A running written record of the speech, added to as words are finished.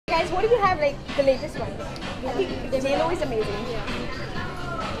Guys, what do you have, like the latest one? I think yellow is amazing. Yeah.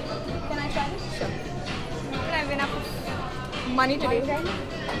 Can I try it? Sure. I have enough money today.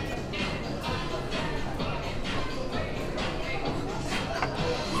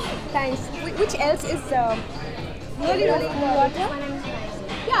 Thanks. Which else is really cool water?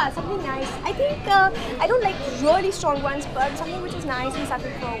 Yeah, something nice. I think I don't like really strong ones, but something which is nice and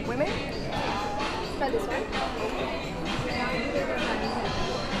subtle for women. Try this one.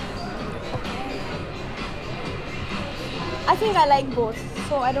 I think I like both,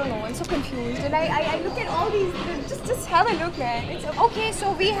 so I don't know. I'm so confused, and I look at all these. Just have a look, man. It's okay.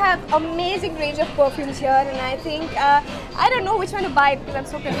 So we have amazing range of perfumes here, and I think I don't know which one to buy because I'm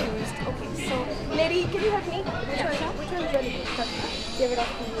so confused. Okay, so lady, can you help me? Which one is really good? Give it up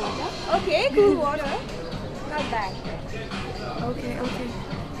cool water. Okay, cool water. Not bad. Okay.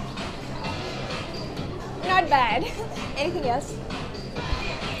 Not bad. Anything else?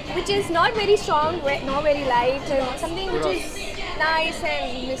 Which is not very strong, nor very light, and something which is nice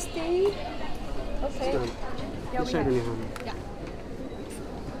and misty. Okay. Yeah, we have. Yeah.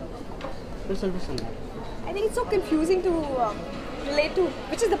 I think it's so confusing to relate to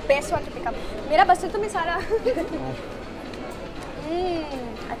which is the best one to pick up. Mera bas to mein sara.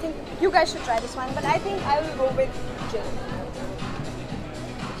 I think you guys should try this one, but I think I will go with gel.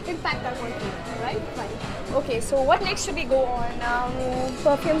 In fact, that one too, right? Fine. Okay, so what next should we go on?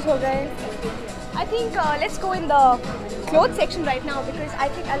 Perfumes ho gaye. I think let's go in the clothes section right now because I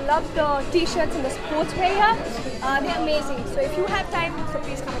think I love the t-shirts and the sportswear here. They're amazing. So if you have time, so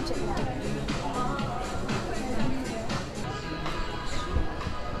please come and check it out.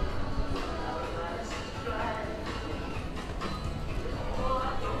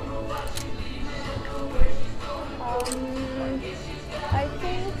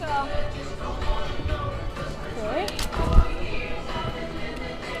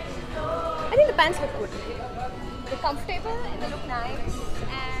 Pants look good. They're comfortable and they look nice.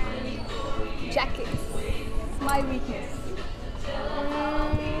 And jackets. It's my weakness.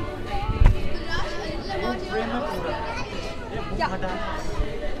 Yeah.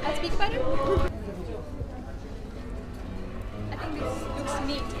 I'll speak about it. I think this looks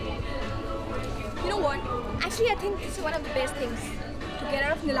neat. You know what? Actually, I think this is one of the best things. To get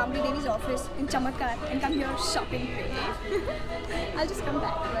out of Nilamri Devi's office in Chamatkar and come here shopping. I'll just come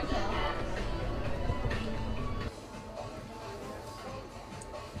back right now.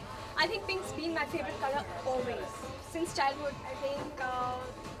 I think pink's been my favorite color always. Since childhood, I think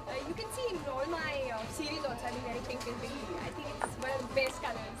you can see in all my series also I've been wearing pink and pink. I think it's one of the best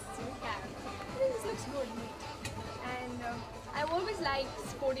colors we have. I think this looks good, and I've always liked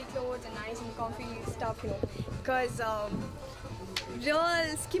sporty clothes and nice and comfy stuff, you know, because real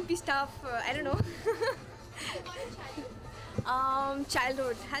skimpy stuff, I don't know.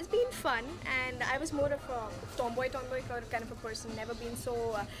 Childhood has been fun, and I was more of a tomboy kind of a person, never been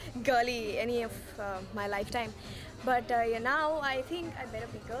so girly any of my lifetime. But yeah, now I think I better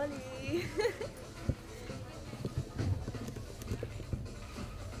be girly.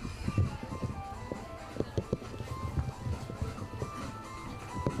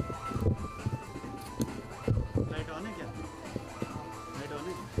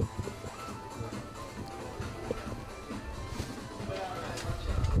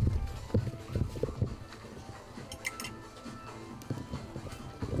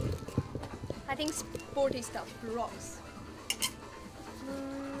 I think sporty stuff rocks.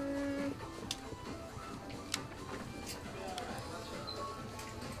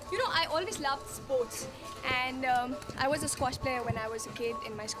 You know, I always loved sports, and I was a squash player when I was a kid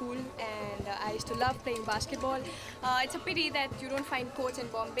in my school, and I used to love playing basketball. It's a pity that you don't find courts in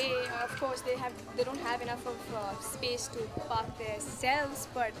Bombay. Of course, they don't have enough of space to park themselves,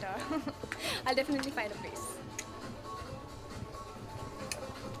 but I'll definitely find a place.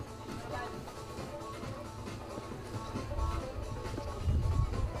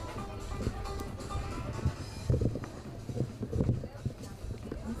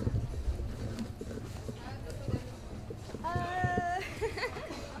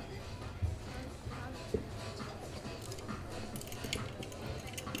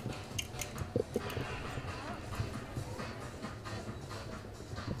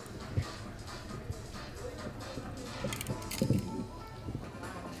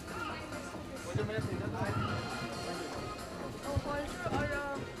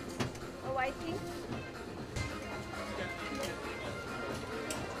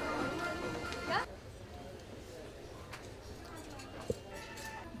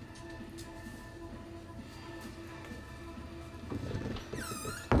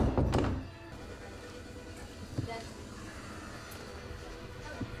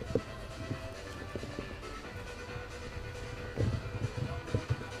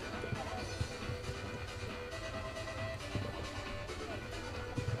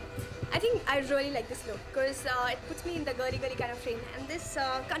 I really like this look because it puts me in the girly kind of frame, and this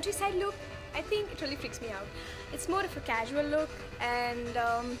countryside look, I think it really freaks me out. It's more of a casual look, and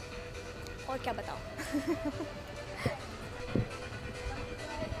और क्या बताऊँ?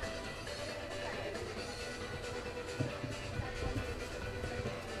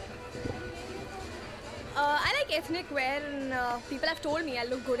 I like ethnic wear, and people have told me I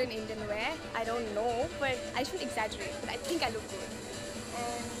look good in Indian wear. I don't know, but I shouldn't exaggerate, but I think I look good.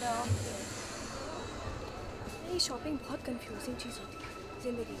 And ये shopping बहुत confusing चीज़ होती है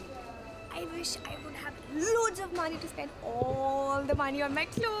ज़िंदगी में. I wish I would have loads of money to spend all the money on my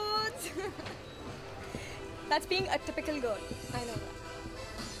clothes. That's being a typical girl. I know that.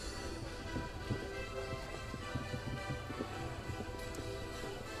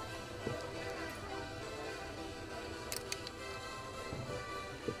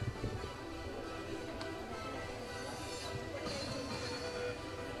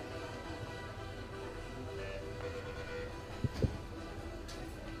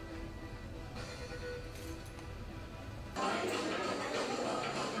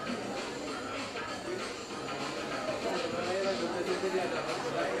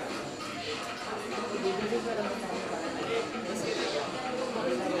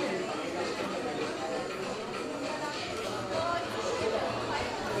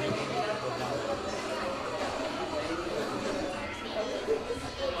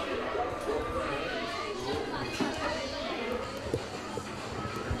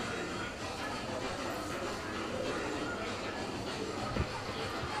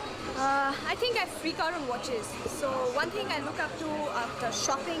 I think I freak out on watches. So one thing I look up to after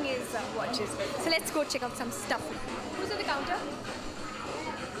shopping is watches. So let's go check out some stuff. Who's at the counter?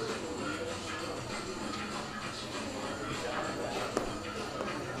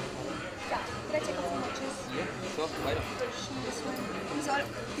 Yeah, can I check out some watches? Yeah, sure. Why not? This one.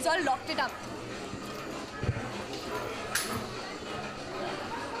 He's all locked it up.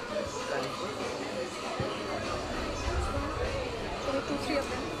 There are 2-3 of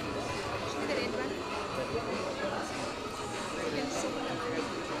them. The red one.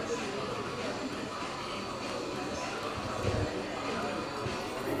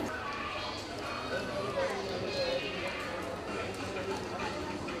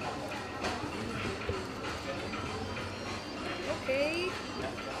 Okay,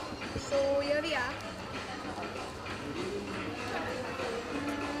 so here we are.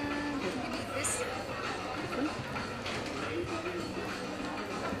 Give me this.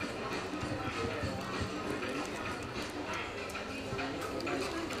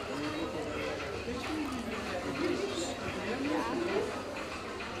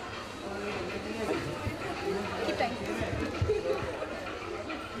 Keep trying.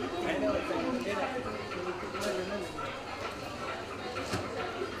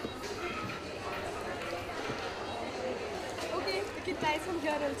 Okay, we can try some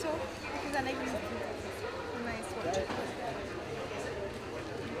here also because I like these nice watches.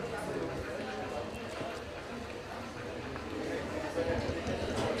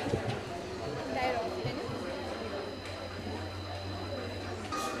 Try it off, can you?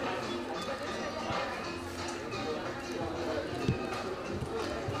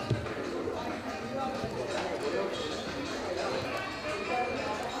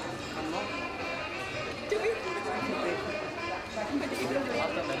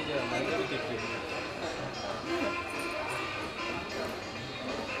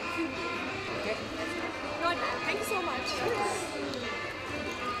 Not bad. Thank you so much.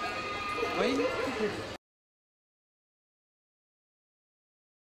 Why?